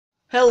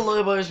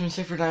Hello boys,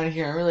 Mr.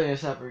 here. I'm really gonna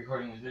stop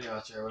recording this video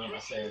after I went up my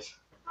stairs.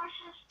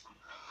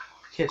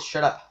 Kids,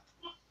 shut up.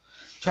 I'm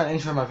trying to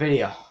intro my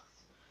video.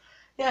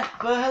 Yeah,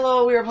 but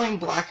hello, we are playing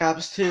Black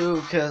Ops 2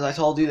 because I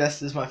told you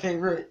this is my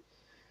favorite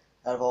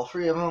out of all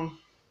three of them.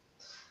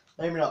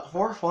 Maybe not the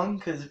fourth one,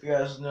 because if you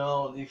guys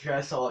know, if you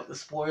guys saw like the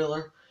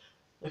spoiler,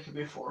 there could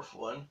be a fourth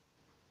one.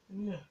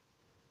 Yeah.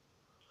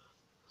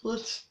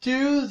 Let's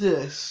do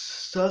this,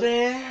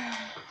 study.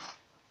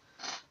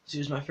 Let's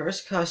use my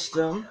first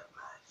custom.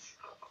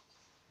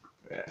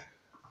 Yeah.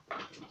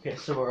 Okay,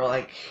 so we're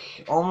like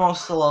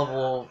almost to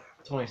level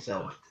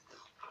 27.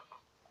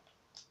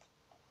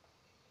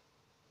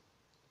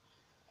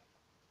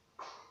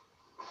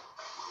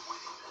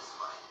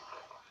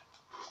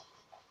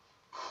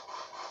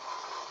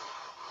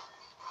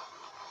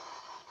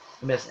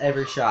 I missed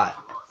every shot.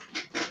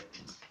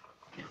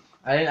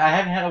 I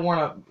haven't had a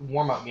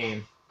warm up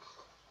game.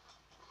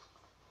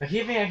 I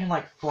keep thinking I can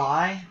like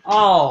fly.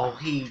 Oh,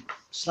 he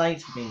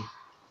sniped me.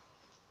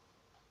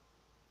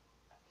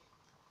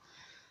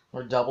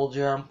 Or double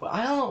jump.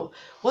 I don't know.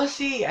 What's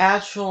the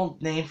actual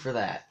name for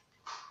that?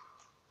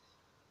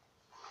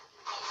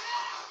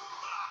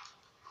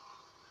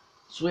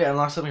 Sweet, I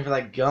unlocked something for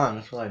that gun.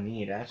 That's what I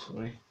need,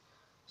 actually.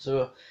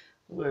 So,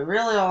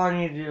 really all I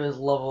need to do is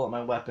level up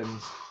my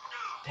weapons.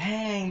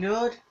 Dang,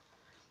 dude.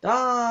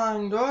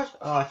 Dang, dude.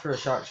 Oh, I threw a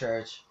shot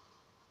charge.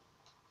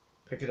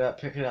 Pick it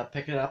up, pick it up,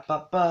 pick it up,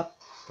 up.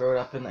 Throw it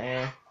up in the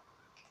air.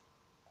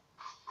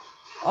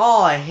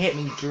 Oh, it hit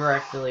me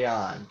directly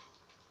on.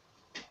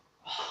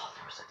 Oh,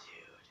 there's a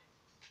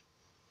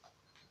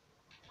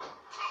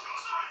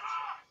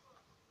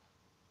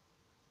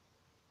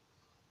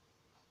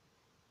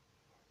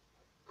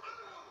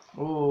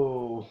dude.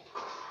 Ooh.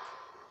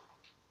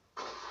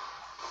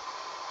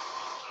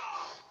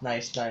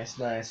 Nice, nice,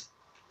 nice.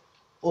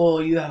 Oh,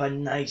 you have a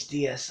nice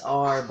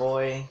DSR,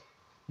 boy.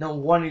 No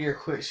wonder you're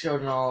quick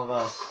showing all of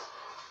us.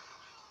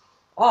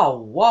 Oh,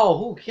 whoa,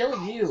 who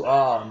killed you?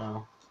 Oh,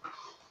 no.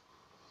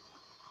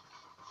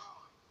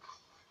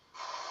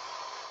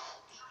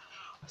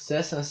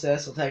 Assist and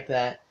assist, we'll take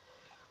that.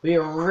 We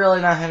are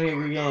really not having a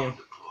good game.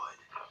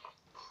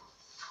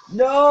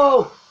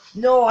 No!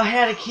 No, I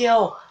had a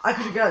kill. I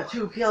could have got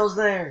 2 kills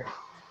there.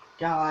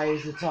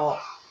 Guys, it's all...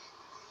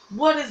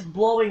 What is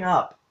blowing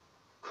up?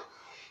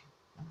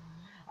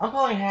 I'm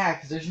calling hack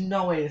because there's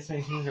no way this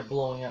many things are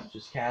blowing up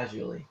just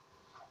casually.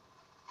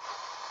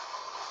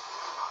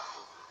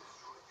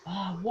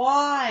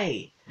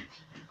 Why?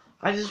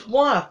 I just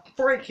want a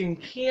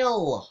freaking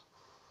kill.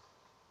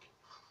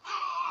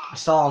 I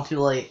saw him too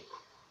late.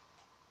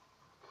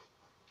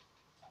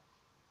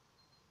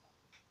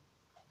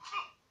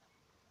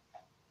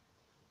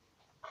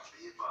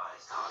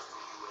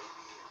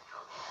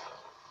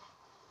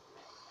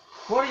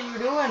 What are you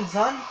doing,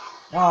 son?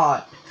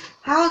 Oh,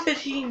 how did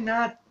he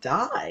not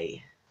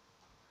die?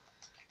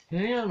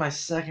 He was my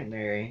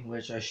secondary,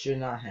 which I should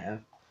not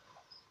have.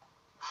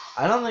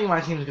 I don't think my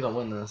team's gonna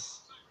win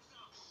this.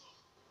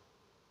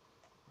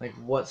 Like,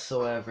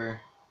 whatsoever.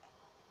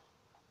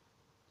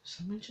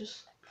 Somebody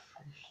just...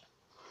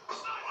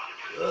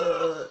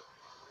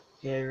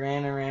 Yeah, I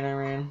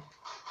ran.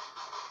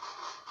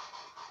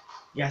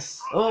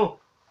 Yes. Oh!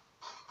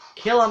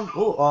 Kill him!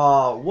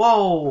 Oh,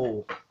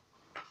 whoa!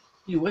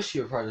 You wish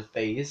you were part of the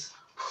phase.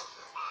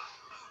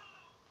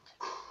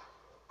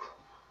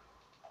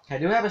 I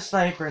do have a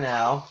sniper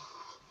now.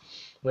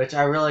 Which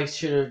I really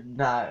should have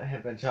not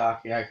have been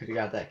talking. I could have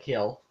got that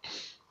kill.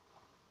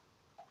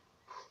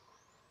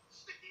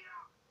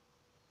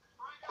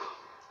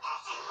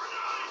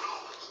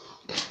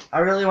 I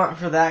really went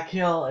for that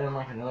kill and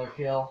like another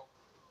kill.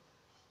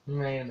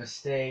 Made a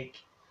mistake.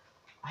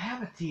 I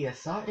have a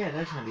DSR? Yeah,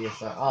 there's my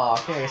DSR. Oh,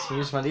 okay, I guess I can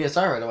use my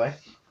DSR right away.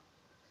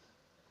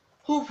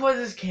 Who put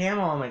this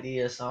camo on my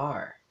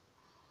DSR?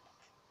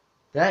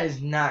 That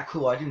is not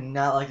cool. I do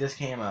not like this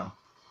camo.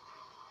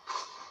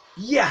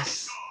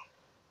 Yes!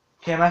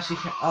 Okay, I'm actually...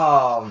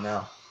 Oh,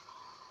 no.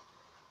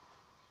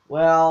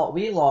 Well,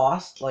 we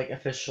lost, like,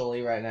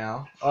 officially right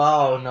now.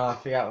 Oh, no, I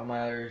forgot what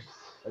my other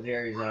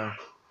areas are.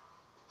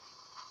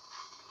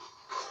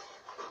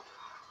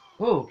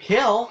 Ooh,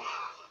 kill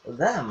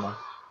them.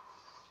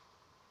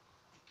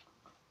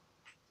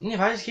 If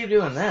I just keep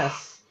doing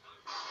this...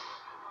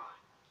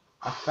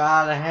 I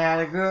thought I had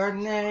a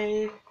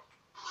grenade.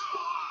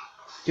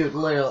 Dude,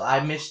 literally, I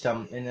missed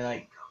them, and then,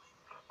 like...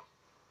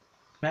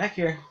 Back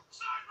here.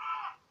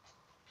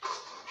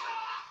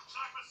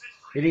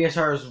 Your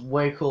DSR is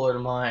way cooler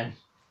than mine.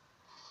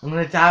 I'm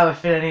gonna die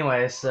with it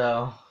anyway,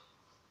 so...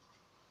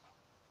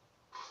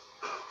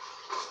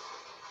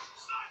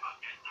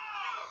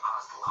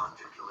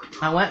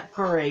 I went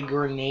for a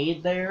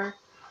grenade there.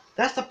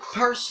 That's the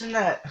person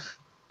that...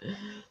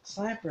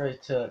 Sniper I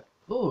took.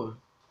 Ooh,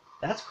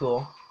 that's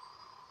cool.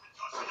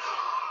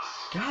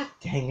 God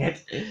dang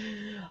it.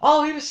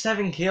 Oh, he was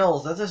 7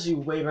 kills. That's actually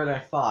way better than I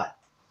thought.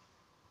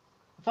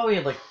 I thought we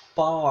had, like,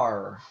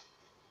 4.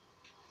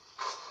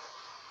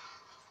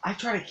 I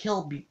tried to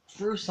kill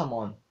through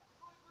someone.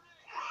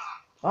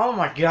 Oh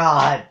my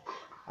god.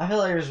 I feel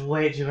like there's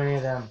way too many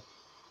of them.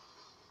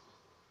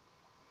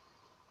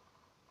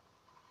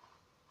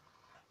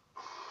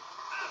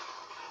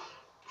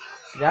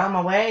 Get out of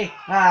my way.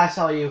 Ah, I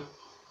saw you.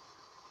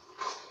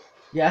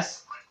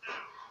 Yes.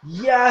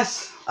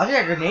 Yes! I think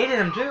I grenaded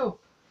him too.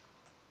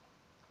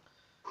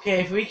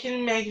 Okay, if we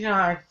can make it on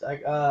our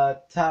like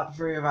top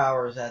 3 of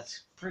ours,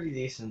 that's pretty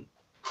decent.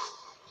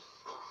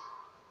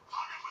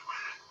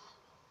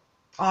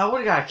 Oh, I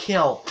would've got a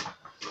kill.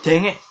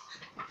 Dang it.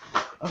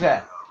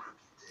 Okay.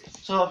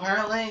 So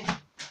apparently,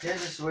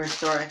 here's this weird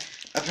story.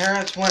 My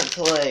parents went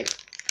to like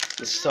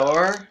the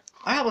store.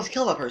 I almost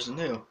killed that person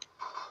too.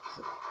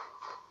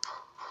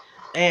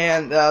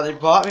 And they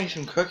bought me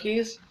some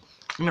cookies.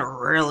 And they're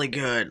really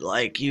good.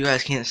 Like, you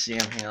guys can't see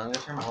them. Hang on, I'm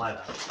gonna turn my light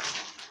on.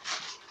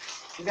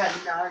 We got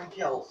 9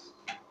 kills.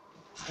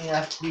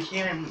 And we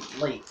came in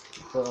late.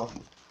 So,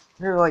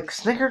 they're like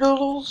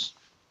snickerdoodles.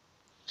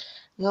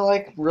 They're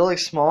like really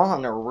small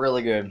and they're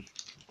really good.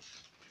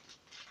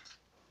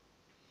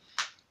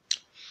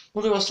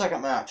 We'll do a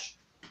second match.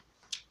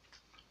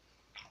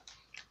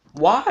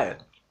 Why?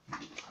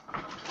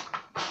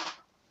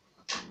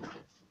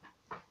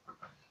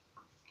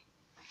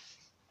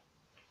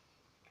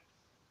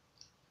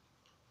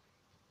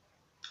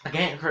 I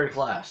can't create a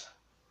class.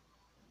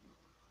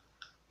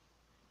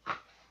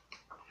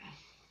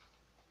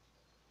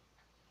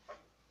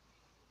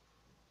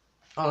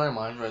 Oh, never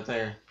mind, right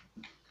there.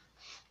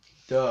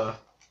 Duh.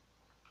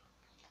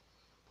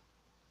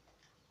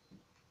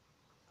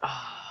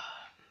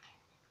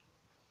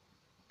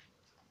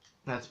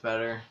 That's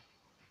better.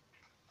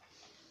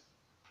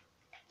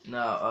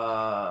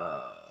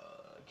 No,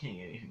 can't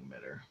get anything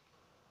better.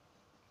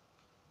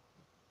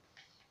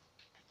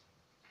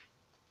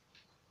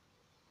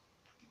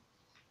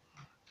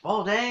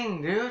 Oh,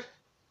 dang, dude.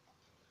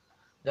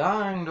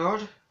 Dang,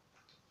 dude.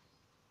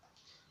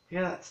 You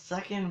got that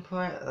second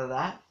put of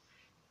that?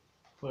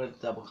 Put a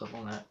double clip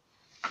on that.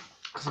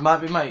 Cause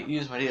it might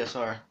use my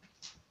DSR.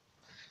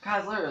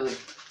 Guys, literally,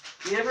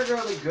 if you ever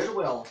go to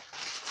Goodwill,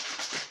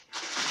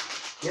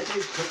 get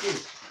these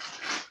cookies.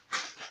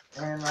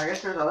 And I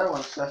guess there's other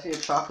ones, so I see a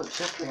chocolate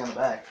chip thing on the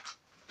back.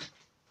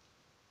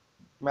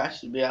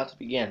 Match should be out to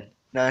begin.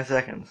 9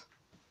 seconds.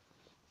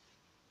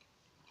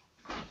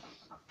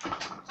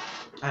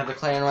 I have the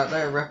clan right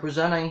there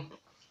representing.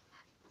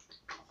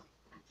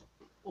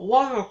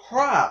 What a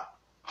crap!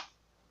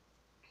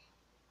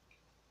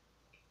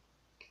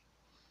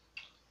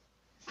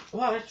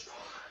 What?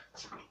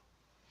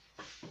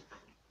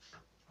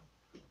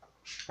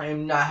 I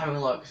am not having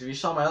luck, because if you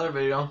saw my other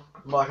video,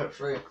 Black Ops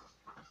 3,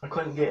 I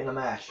couldn't get in the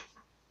match.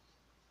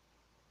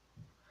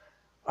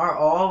 Are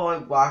all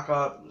like Black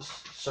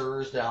Ops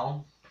servers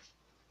down?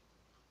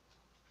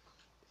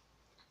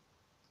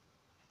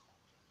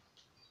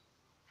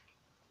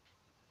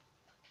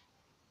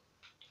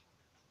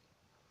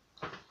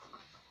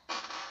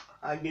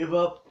 I give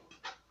up.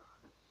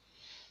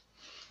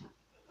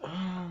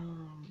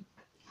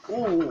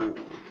 Ooh,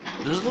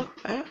 does it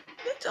look bad?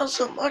 It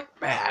doesn't look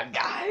bad,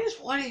 guys.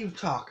 What are you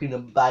talking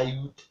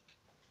about?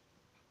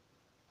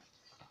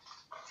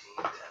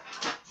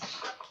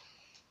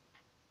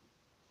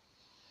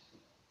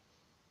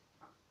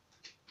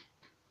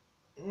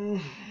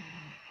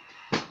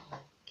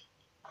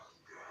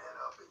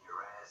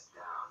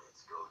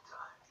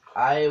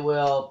 I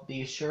will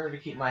be sure to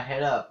keep my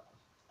head up.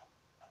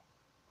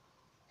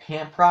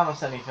 Can't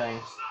promise anything.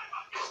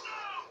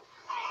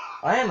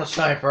 I am a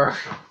sniper.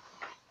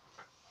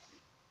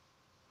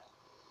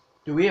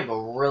 Dude, we have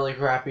a really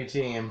crappy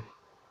team.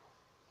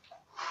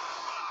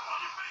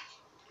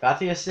 Got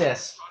the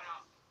assist.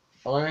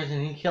 The only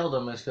reason he killed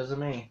him is because of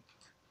me.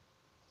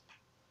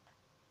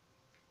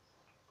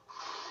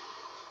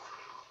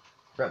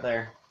 Right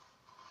there.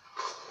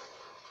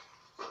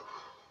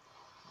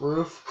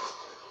 Roof.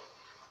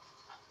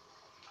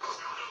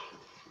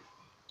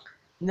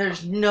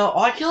 There's no... Oh,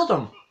 I killed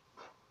him!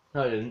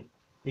 No, I didn't.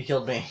 He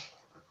killed me.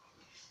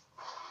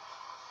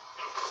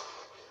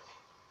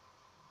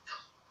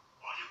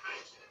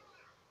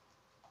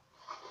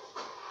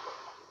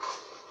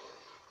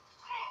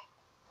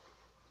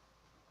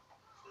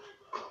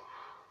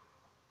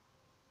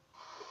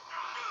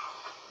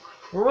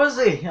 Where was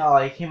he? Oh,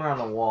 he came around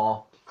the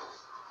wall.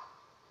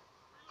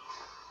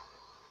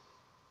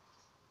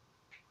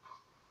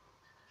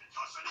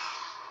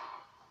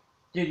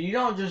 Dude, you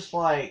don't just,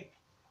 like,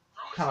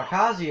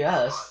 kamikaze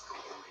us.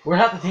 We're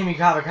not the team you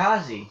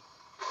kamikaze.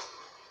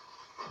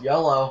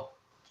 YOLO.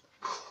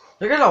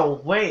 They're gonna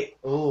wait.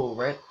 Ooh,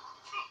 right.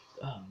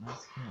 Oh,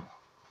 that's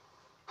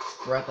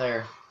good. Right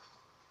there.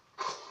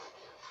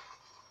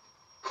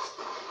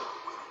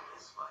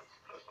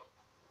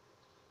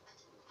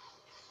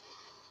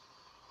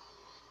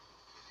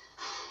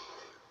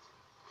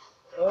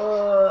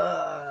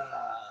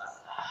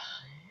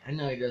 I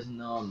know he doesn't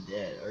know I'm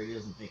dead, or he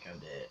doesn't think I'm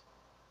dead.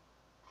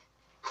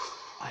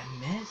 I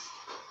missed?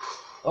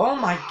 Oh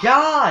my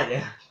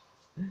god!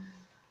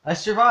 I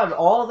survived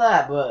all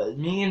that, but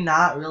me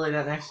not really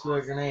that next to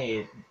a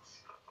grenade.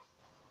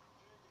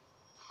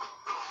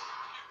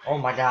 Oh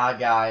my god,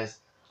 guys.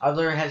 I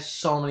literally had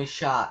so many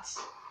shots.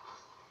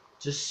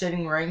 Just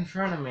sitting right in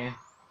front of me.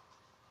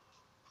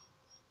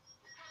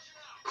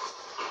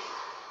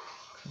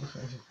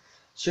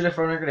 Should have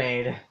thrown a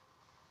grenade.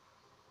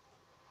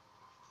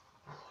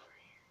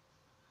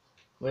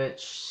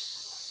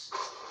 Which...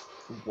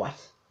 What?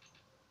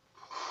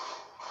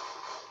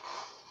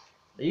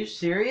 Are you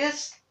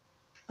serious?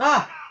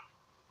 Ah!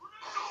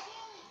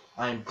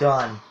 I'm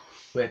done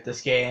with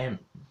this game.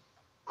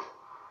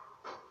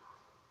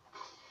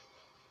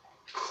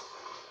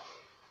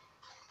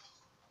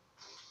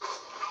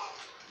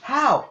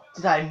 How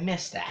did I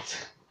miss that?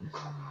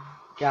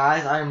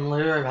 Guys, I'm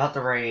literally about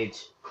to rage.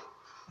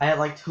 I had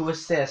like 2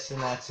 assists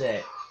and that's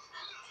it.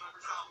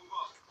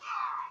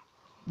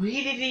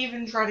 He didn't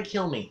even try to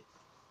kill me.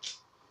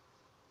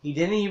 He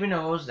didn't even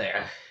know I was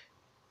there.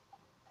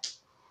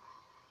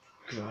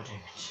 God damn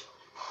it.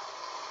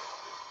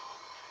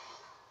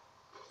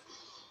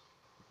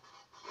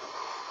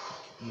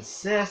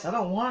 Assist? I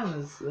don't want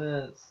an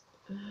assist.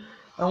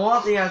 I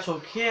want the actual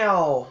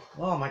kill.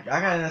 Oh my god,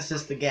 I got an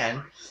assist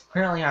again.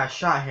 Apparently I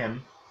shot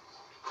him.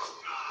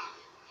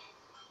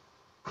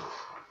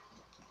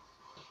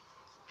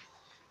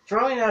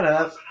 Throwing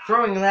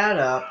that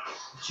up,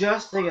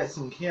 just to get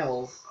some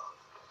kills.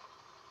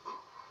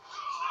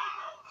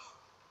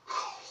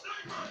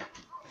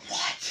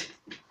 What?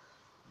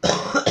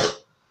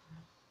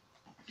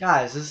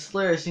 Guys, this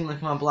literally seems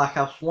like I'm on Black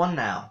Ops 1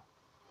 now.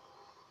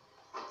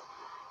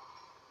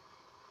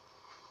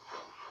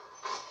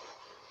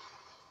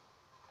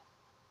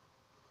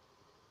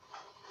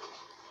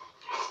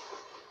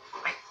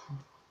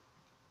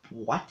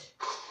 What?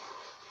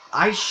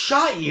 I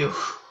shot you!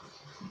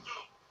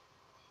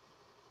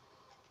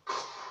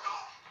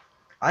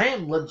 I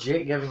am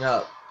legit giving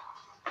up.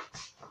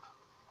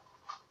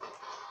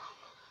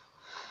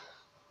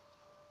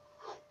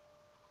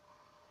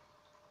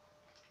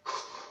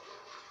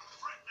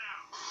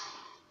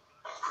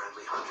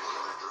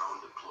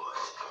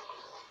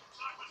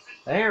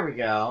 There we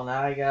go.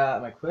 Now I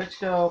got my quick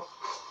scope.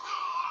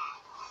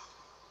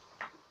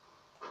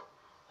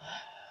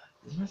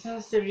 Is my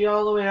sensitivity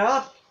all the way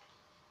up?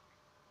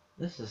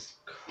 This is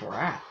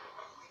crap.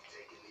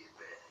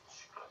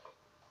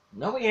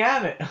 No, we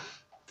haven't.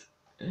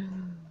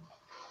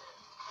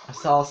 I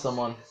saw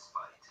someone.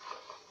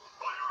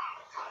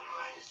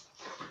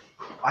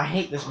 I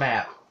hate this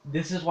map.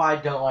 This is why I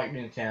don't like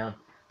Nuketown.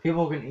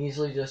 People can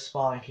easily just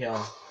spawn and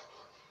kill.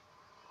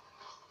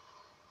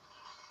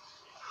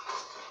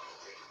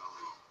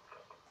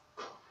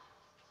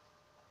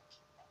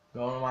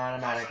 Going to my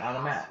automatic on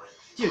the map.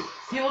 Dude,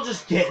 people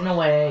just getting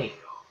away.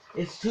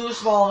 It's too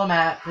small of a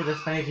map for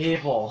this many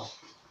people.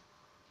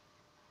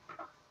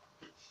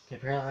 Okay,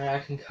 apparently I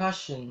got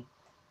concussion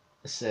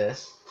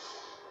assist.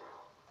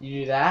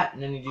 You do that,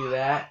 and then you do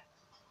that.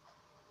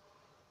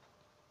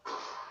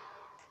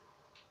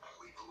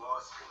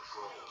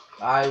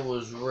 I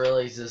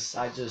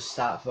just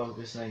stopped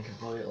focusing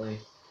completely.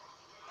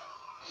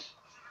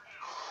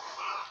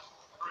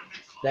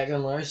 That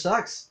gun literally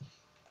sucks.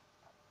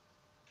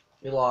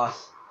 We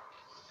lost.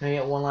 Can I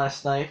get one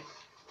last snipe?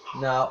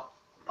 No.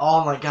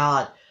 Oh my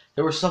god.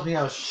 There was something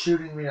that was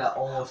shooting me that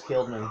almost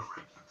killed me.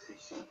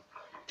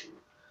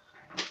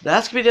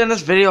 That's going to be the end of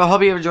this video. I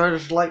hope you enjoyed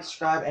it. Like,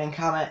 subscribe, and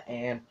comment,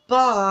 and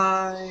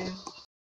bye!